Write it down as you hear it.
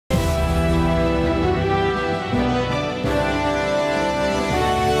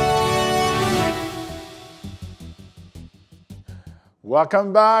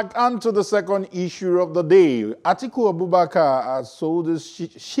Welcome back onto the second issue of the day. Atiku Abubakar has sold his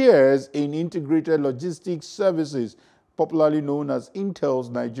shares in Integrated Logistics Services, popularly known as Intel's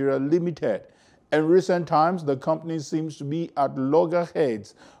Nigeria Limited. In recent times, the company seems to be at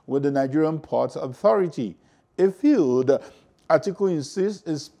loggerheads with the Nigerian Ports Authority. A feud Atiku insists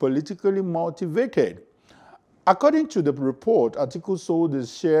is politically motivated. According to the report, Atiku sold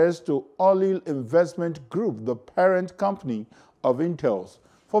his shares to Orleal Investment Group, the parent company of Intel's,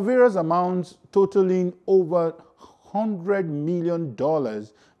 for various amounts totaling over $100 million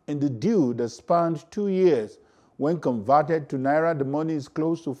in the deal that spanned 2 years. When converted to naira, the money is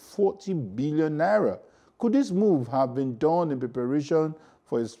close to 40 billion naira. Could this move have been done in preparation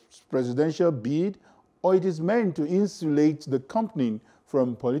for his presidential bid, or it is meant to insulate the company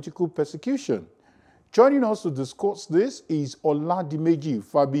from political persecution? Joining us to discuss this is Oladimeji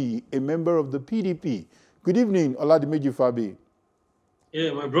Fabi, a member of the PDP. Good evening, Oladimeji Fabi.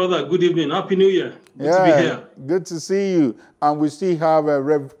 Yeah, my brother, good evening. Happy New Year. Good to be here. Good to see you. And we still have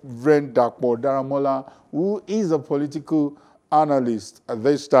Reverend Dakpo Daramola, who is a political analyst at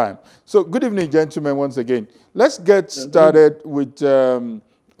this time. So good evening, gentlemen, once again. Let's get started with Fabi.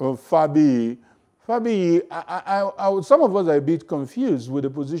 Fabi, some of us are a bit confused with the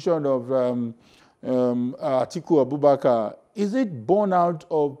position of Atiku Abubakar. Is it born out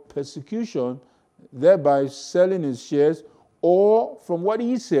of persecution, thereby selling his shares, or from what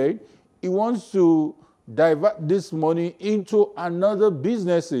he said, he wants to divert this money into another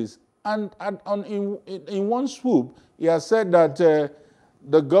businesses? And in one swoop, he has said that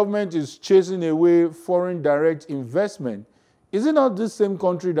the government is chasing away foreign direct investment. Is it not this same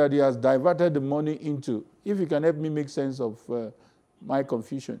country that he has diverted the money into? If you can help me make sense of my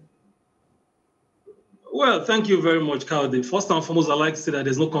confusion. Well, thank you very much, Kaldi. First and foremost, I'd like to say that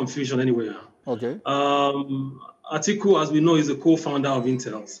there's no confusion anywhere. Okay. Atiku, as we know, is a co-founder of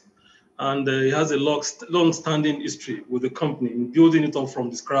Intel, and he has a long-standing history with the company, in building it up from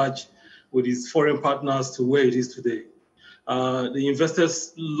the scratch with his foreign partners to where it is today. They invested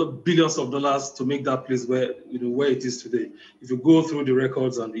billions of dollars to make that place where it is today. If you go through the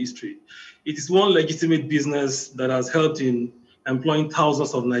records and the history, it is one legitimate business that has helped in employing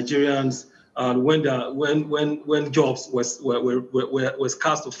thousands of Nigerians when jobs were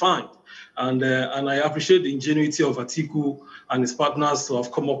scarce to find. And I appreciate the ingenuity of Atiku and his partners to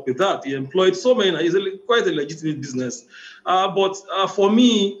have come up with that. He employed so many. It's quite a legitimate business. But for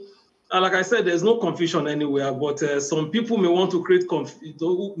me, like I said, there's no confusion anywhere. But some people may want to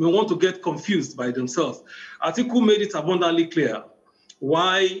get confused by themselves. Atiku made it abundantly clear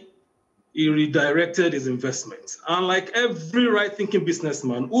why he redirected his investments. And like every right-thinking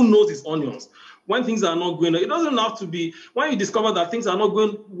businessman who knows his onions, when things are not going, it doesn't have to be, when you discover that things are not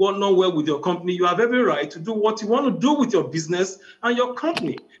going well with your company, you have every right to do what you want to do with your business and your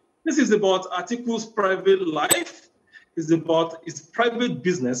company. This is about Atiku's private life. It's about his private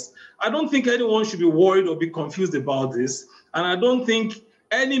business. I don't think anyone should be worried or be confused about this. And I don't think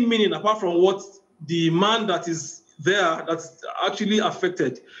any meaning, apart from what the man that is there that's actually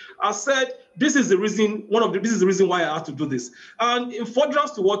affected. I said, this is the reason why I had to do this. And in furtherance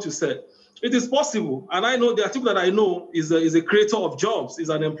to what you said, it is possible, and I know the Atiku that I know is a creator of jobs, is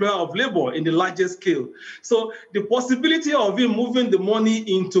an employer of labor in the largest scale. So the possibility of him moving the money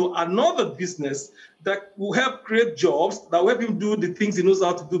into another business that will help create jobs, that will help him do the things he knows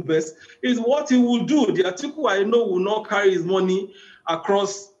how to do best, is what he will do. The Atiku I know will not carry his money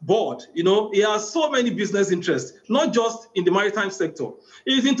across board. He has so many business interests, not just in the maritime sector.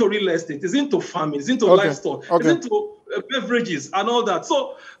 He's into real estate, he's into farming, he's into livestock, he's into beverages and all that.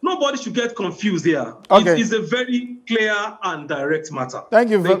 So nobody should get confused here. It's a very clear and direct matter.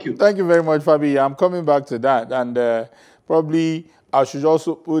 Thank you. Thank you very much, Fabi. I'm coming back to that. And probably I should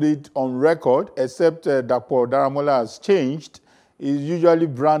also put it on record, except Dakpo Daramola has changed. He usually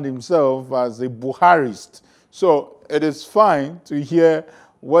brand himself as a Buharist. So it is fine to hear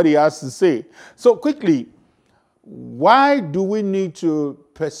what he has to say. So quickly, why do we need to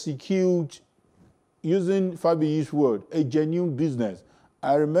persecute, using Fabi's word, a genuine business?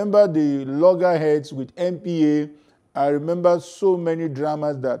 I remember the loggerheads with MPA. I remember so many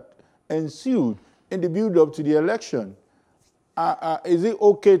dramas that ensued in the build-up to the election. Is it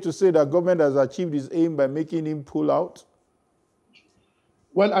okay to say that government has achieved its aim by making him pull out?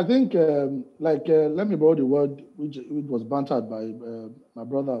 Well, I think, let me borrow the word which was bantered by my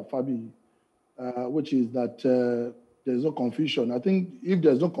brother Fabi, which is that there's no confusion. I think if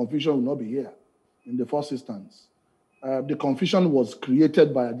there's no confusion, we'll not be here in the first instance. The confusion was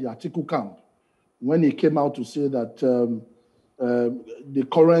created by the Atiku camp when he came out to say that the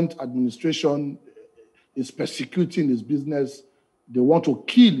current administration is persecuting his business They want to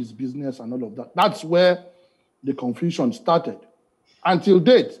kill his business and all of that. That's where the confusion started. Until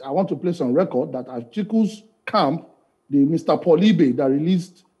date, I want to place on record that Atiku's camp, the Mr. Polibe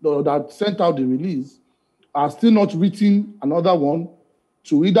that sent out the release, are still not written another one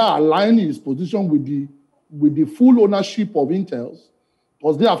to either align his position with the full ownership of Intels,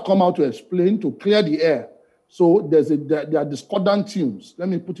 because they have come out to explain, to clear the air. So there are discordant tunes. Let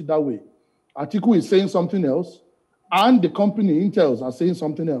me put it that way. Atiku is saying something else, and the company, Intels, are saying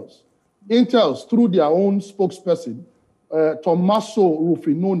something else. Intels, through their own spokesperson, Tommaso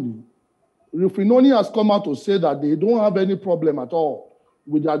Ruffinoni has come out to say that they don't have any problem at all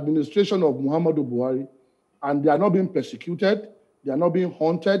with the administration of Muhammadu Buhari, and they are not being persecuted, they are not being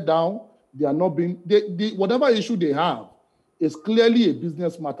hunted down, they are not being, whatever issue they have is clearly a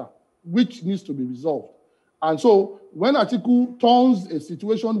business matter, which needs to be resolved. And so when Atiku turns a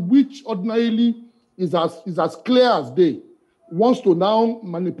situation which ordinarily is as clear as day, wants to now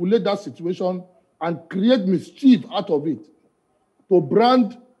manipulate that situation and create mischief out of it, to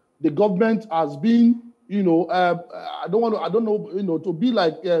brand the government as being, to be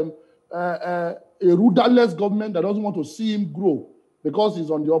like a rudderless government that doesn't want to see him grow because he's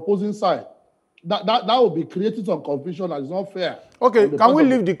on the opposing side. That will be creating some confusion, and it's not fair. Okay, can we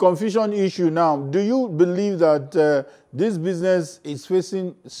leave the confusion issue now? Do you believe that this business is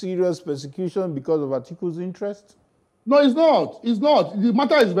facing serious persecution because of Atiku's interest? No, it's not. It's not. The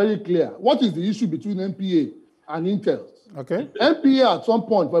matter is very clear. What is the issue between NPA and Intel? Okay. NPA at some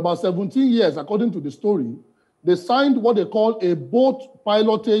point, for about 17 years, according to the story, they signed what they call a boat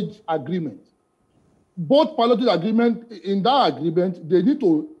pilotage agreement. Boat pilotage agreement, in that agreement, they need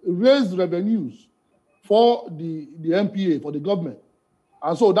to raise revenues for the NPA, for the government.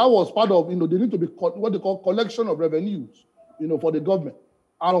 And so that was part of, they need to be what they call collection of revenues, for the government.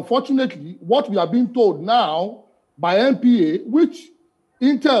 And unfortunately, what we are being told now by NPA, which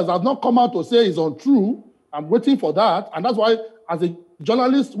Intel has not come out to say is untrue, I'm waiting for that. And that's why, as a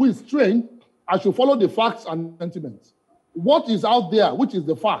journalist who is trained, I should follow the facts and sentiments. What is out there, which is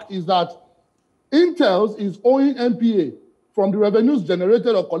the fact, is that Intel is owing NPA from the revenues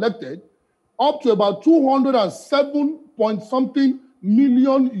generated or collected up to about 207 point something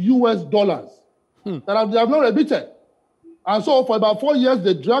million US dollars that they have not remitted. And so for about 4 years,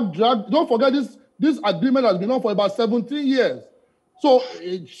 they drag. Don't forget this agreement has been on for about 17 years. So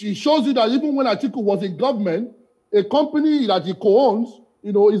it shows you that even when Atiku was in government, a company that he co-owns,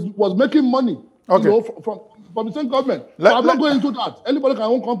 was making money, from the same government. So I'm not going into that. Anybody can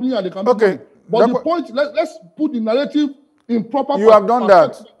own company and they can make money. But the point, let's put the narrative in proper. You have done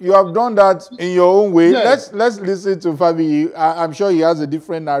that. You have done that in your own way. Yes. Let's listen to Fabi. I'm sure he has a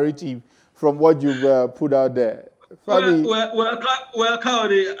different narrative from what you've put out there. Well,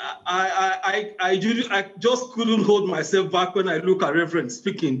 Kaode, I just couldn't hold myself back when I look at Reverend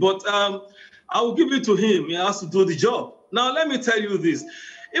speaking. But I will give it to him. He has to do the job. Now, let me tell you this.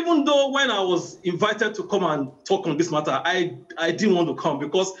 Even though when I was invited to come and talk on this matter, I didn't want to come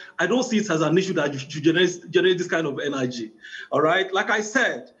because I don't see it as an issue that should generate this kind of energy. All right? Like I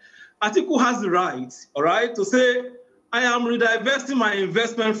said, Atiku has the right, all right, to say, I am redivesting my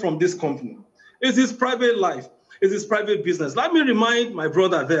investment from this company. It's his private life. It's his private business. Let me remind my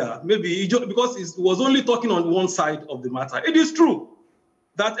brother there, maybe because he was only talking on one side of the matter. It is true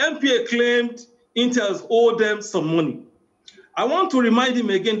that NPA claimed Intel owed them some money. I want to remind him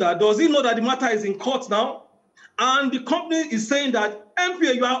again that does he know that the matter is in court now? And the company is saying that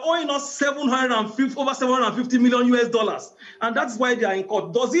NPA, you are owing us over 750 million US dollars. And that's why they are in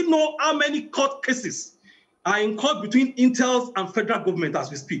court. Does he know how many court cases are in court between Intel and federal government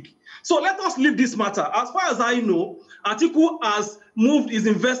as we speak? So let us leave this matter. As far as I know, Atiku has moved his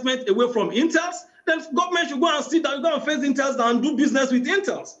investment away from Intel. Then government should go and sit down, go and face Intel and do business with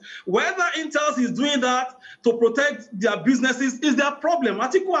Intel. Whether Intel is doing that to protect their businesses is their problem.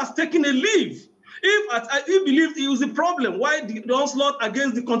 Atiku has taken a leave. If he believed it was a problem, why the onslaught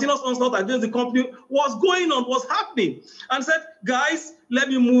against the continuous onslaught against the company was going on, was happening, and said, guys, let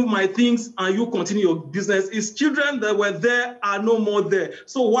me move my things and you continue your business. His children that were there are no more there.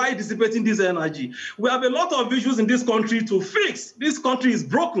 So why dissipating this energy? We have a lot of issues in this country to fix. This country is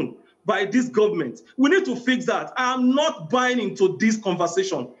broken by this government. We need to fix that. I am not buying into this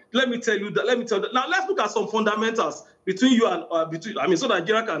conversation. Let me tell you that. Now let's look at some fundamentals between you and so that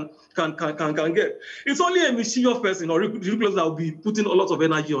Nigeria can get. It's only a mischievous person or ridiculous that will be putting a lot of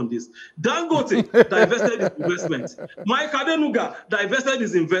energy on this. Dangote divested his investment. Mike Adenuga divested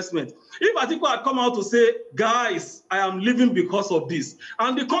his investment. If Atiku had come out to say, guys, I am leaving because of this,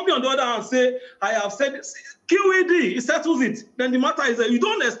 and the company on the other hand say, I have said QED, it settles it, then the matter is that you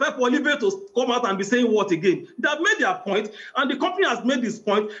don't expect Oliver to come out and be saying what again. They have made their point, and the company has made this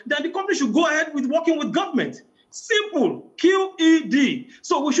point, then the company should go ahead with working with government. Simple, QED.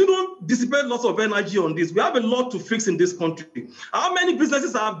 So we shouldn't dissipate lots of energy on this. We have a lot to fix in this country. How many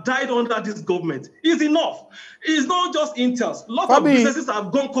businesses have died under this government? Is enough. It's not just Intel. Lots of businesses have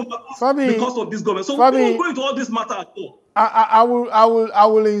gone because of this government. So we won't go into all this matter at all. I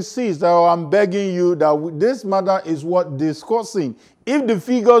will insist, or I'm begging you, that this matter is worth discussing. If the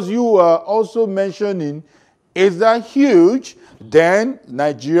figures you are also mentioning is that huge, then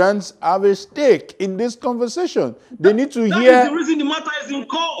Nigerians have a stake in this conversation. They need to hear. That is the reason the matter is in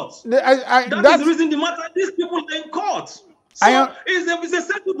court. That is the reason the matter. These people are in court. So it's a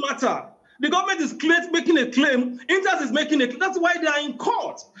settled matter. The government is making a claim. Intel is making a claim. That's why they are in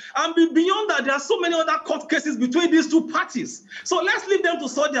court. And beyond that, there are so many other court cases between these two parties. So let's leave them to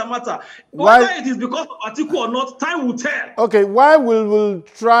sort their matter. Whether it is because of Atiku or not, time will tell. Okay, why we'll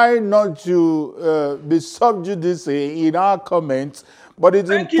try not to be subject this in our comments, but it's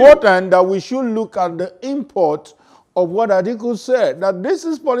important that we should look at the import of what Atiku said, that this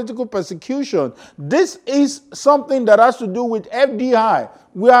is political persecution. This is something that has to do with FDI.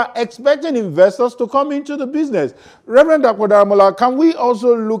 We are expecting investors to come into the business. Reverend Dakwadamola, can we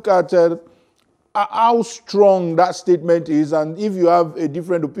also look at how strong that statement is, and if you have a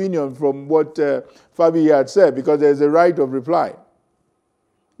different opinion from what Fabi had said, because there's a right of reply?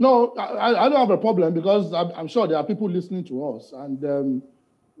 No, I don't have a problem, because I'm sure there are people listening to us. And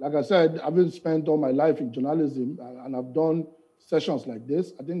like I said, I've spent all my life in journalism, and I've done sessions like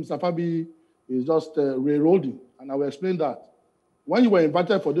this. I think Mr. Fabi is just railroading, and I will explain that. When you were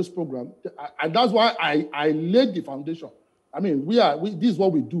invited for this program, and that's why I laid the foundation. I mean, this is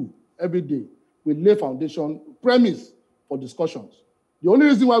what we do every day. We lay foundation, premise for discussions. The only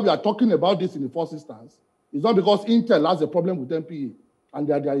reason why we are talking about this in the first instance is not because Intel has a problem with MPA and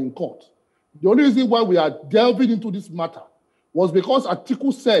they are in court. The only reason why we are delving into this matter was because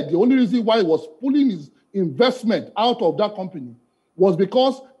Atiku said the only reason why he was pulling his investment out of that company was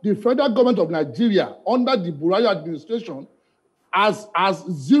because the federal government of Nigeria, under the Buhari administration, has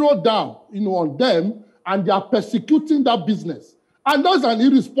zeroed down, on them, and they are persecuting that business. And that's an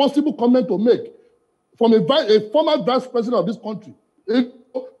irresponsible comment to make from a former vice president of this country.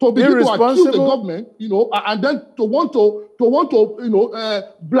 To begin to accuse the government, and then to want to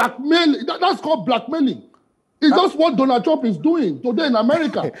blackmail. That's called blackmailing. It's just what Donald Trump is doing today in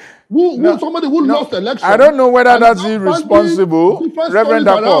America. Somebody who lost election. I don't know whether that's irresponsible, Reverend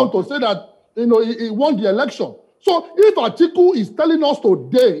Dapo, to say that he won the election. So if Atiku is telling us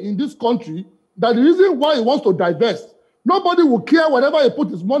today in this country that the reason why he wants to divest, nobody will care wherever he put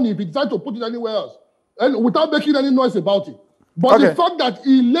his money if he decides to put it anywhere else, and without making any noise about it. But the fact that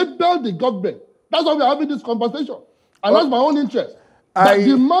he labeled the government, that's why we're having this conversation. And that's my own interest. That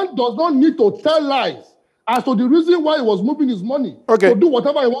the man does not need to tell lies as to the reason why he was moving his money to do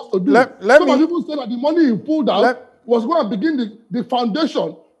whatever he wants to do. Some people say that the money he pulled out was going to begin the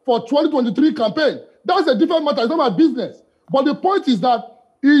foundation for 2023 campaign. That's a different matter. It's not my business. But the point is that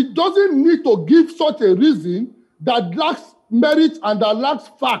he doesn't need to give such a reason that lacks merit and that lacks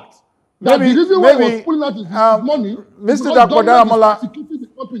facts. The reason why he was pulling out his money, Mr. Dakwadamola,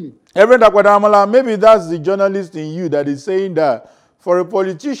 Reverend Dakwadamola, maybe that's the journalist in you that is saying that for a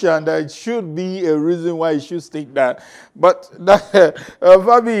politician, there should be a reason why he should state that. But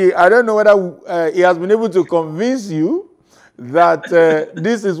Fabi, I don't know whether he has been able to convince you that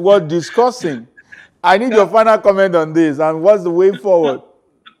this is worth discussing. I need your final comment on this, and what's the way forward?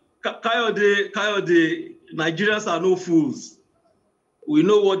 Kayode, Nigerians are no fools. We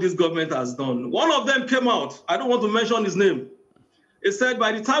know what this government has done. One of them came out. I don't want to mention his name. He said,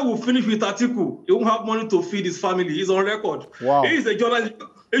 by the time we finish with Atiku, he won't have money to feed his family. He's on record. Wow. He is a journalist.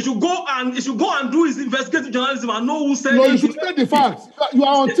 He should go and do his investigative journalism and know who said it. No, you should state the facts. You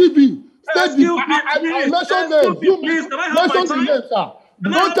are on TV. I mentioned names. You mentioned the names, sir.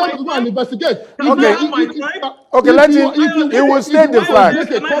 Don't tell me to go and investigate. Okay, let him. He will state the facts.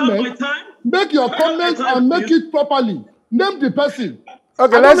 Make your comment and make it properly. Name the person.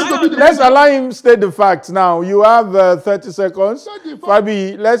 Okay, let's allow him state the facts now. You have 30 seconds.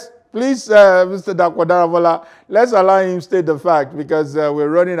 Fabi, please, Mr. Dakwadamola, let's allow him state the fact because we're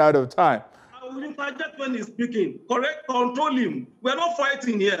running out of time. I will interject when he's speaking. Correct? Control him. We're not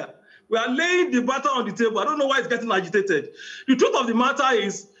fighting here. We are laying the matter on the table. I don't know why it's getting agitated. The truth of the matter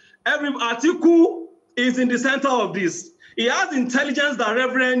is, every Atiku is in the center of this. He has intelligence that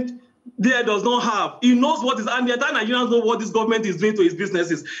Reverend there does not have. He knows what is, and the entire Nigerians know what this government is doing to his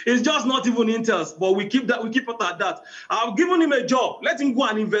businesses. It's just not even intel, but we keep it at that. I've given him a job. Let him go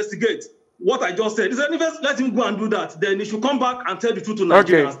and investigate what I just said. He said, let him go and do that. Then he should come back and tell the truth to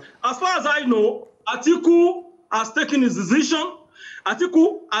Nigerians. Okay. As far as I know, Atiku has taken his decision.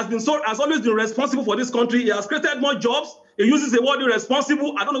 Atiku has always been responsible for this country. He has created more jobs. He uses the word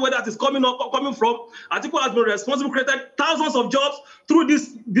irresponsible. I don't know where that is coming from. Atiku has been responsible, created thousands of jobs through these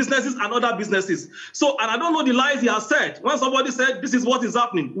businesses and other businesses. So, and I don't know the lies he has said. When somebody said, this is what is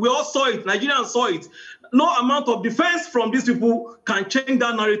happening, we all saw it. Nigerians saw it. No amount of defense from these people can change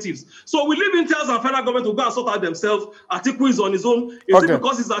that narratives. So we leave Intels and federal government to go and sort out themselves. Atiku is on his own. Is it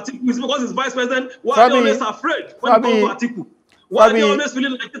because he's Atiku? Is it because he's vice president? Why are they always afraid when it comes to Atiku? Why are they always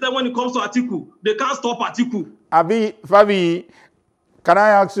feeling like that when it comes to Atiku? They can't stop Atiku. Fabi, can I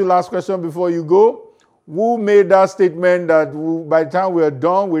ask you last question before you go? Who made that statement that by the time we are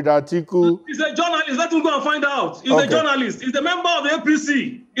done with Atiku? He's a journalist. Let him go and find out. He's a journalist. He's a member of the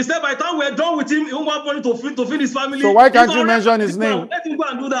APC. He said by the time we are done with him, he won't want money to feed his family. So why can't you mention his name? Let him go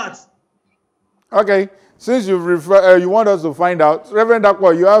and do that. Okay. Since you want us to find out, Reverend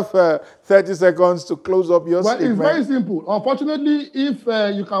Akwa, you have 30 seconds to close up your statement. It's very simple. Unfortunately, if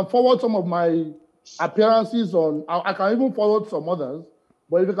you can forward some of my appearances on, I can even forward some others,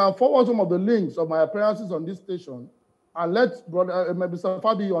 but if you can forward some of the links of my appearances on this station, and let Brother Mr.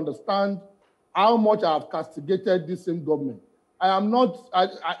 Fabi understand how much I have castigated this same government. I am not,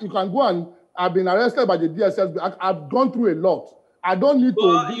 you can go and, I've been arrested by the DSS, I've gone through a lot. I don't need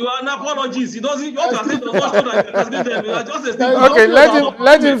to. You are an apologist. He doesn't. You have to say the first one that you them. You are just a statement. Okay,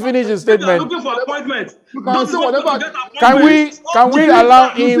 let him finish his statement. Looking for appointment. Can we allow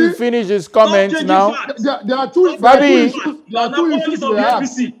him finish his comments now? There are two issues. There are 2 issues we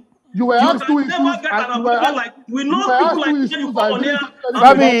asked. You were asked 2 issues. We know people like you on here.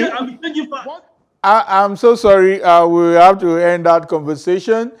 Fabi, I'm so sorry. We have to end that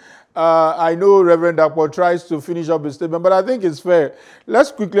conversation. I know Reverend Akpo tries to finish up his statement, but I think it's fair.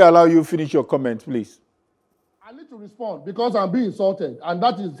 Let's quickly allow you to finish your comment, please. I need to respond because I'm being insulted, and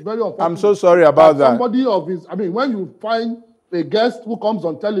that is very unfortunate. I'm so sorry about that. Somebody of his, when you find a guest who comes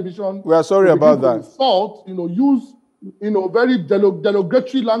on television, we are sorry about that. Insult, use, very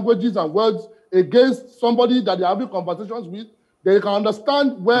derogatory languages and words against somebody that they're having conversations with. They can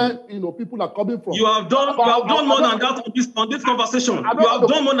understand where people are coming from. You have done more than that on this conversation. You have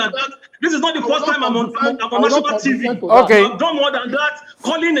done more than that. This is not the first time I'm on national TV. Okay. You have done more than that.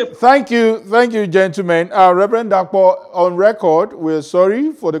 Calling a. Thank you, gentlemen. Reverend Akpo, on record, we're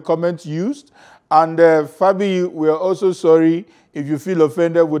sorry for the comments used, and Fabi, we're also sorry if you feel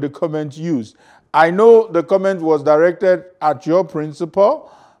offended with the comments used. I know the comment was directed at your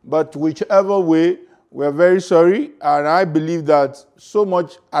principal, but whichever way. We're very sorry, and I believe that so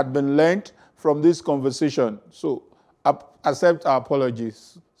much had been learned from this conversation. So, accept our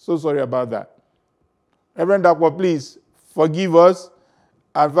apologies. So sorry about that. Reverend Akwa, please forgive us,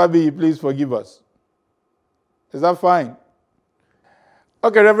 and Fabi, please forgive us. Is that fine?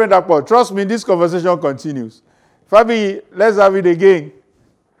 Okay, Reverend Akwa, trust me, this conversation continues. Fabi, let's have it again.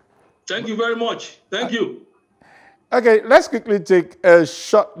 Thank you very much. Thank you. Okay, let's quickly take a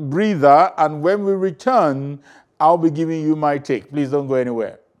short breather, and when we return, I'll be giving you my take. Please don't go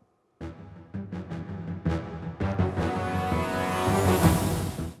anywhere.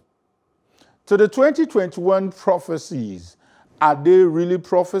 To the 2021 prophecies, are they really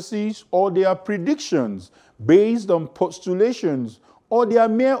prophecies, or they are predictions based on postulations, or they are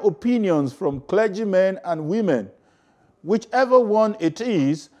mere opinions from clergymen and women? Whichever one it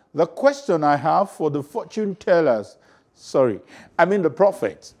is, the question I have for the fortune tellers, the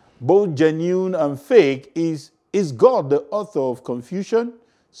prophets, both genuine and fake, is God the author of confusion?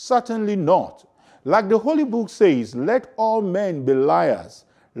 Certainly not. Like the Holy Book says, let all men be liars,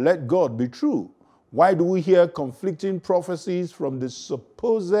 let God be true. Why do we hear conflicting prophecies from the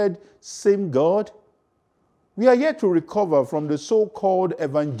supposed same God? We are yet to recover from the so-called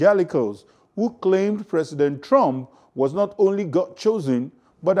evangelicals who claimed President Trump was not only God chosen,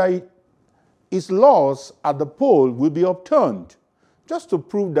 but his laws at the poll will be upturned, just to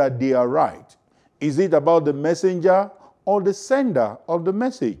prove that they are right. Is it about the messenger or the sender of the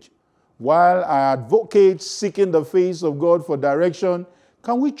message? While I advocate seeking the face of God for direction,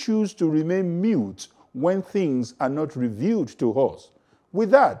 can we choose to remain mute when things are not revealed to us?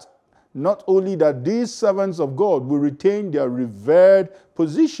 With that, not only that these servants of God will retain their revered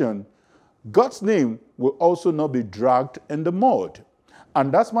position, God's name will also not be dragged in the mud.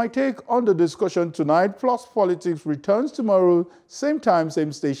 And that's my take on the discussion tonight. Plus Politics returns tomorrow, same time,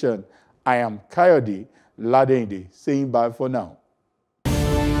 same station. I am Kayode Ladende, saying bye for now.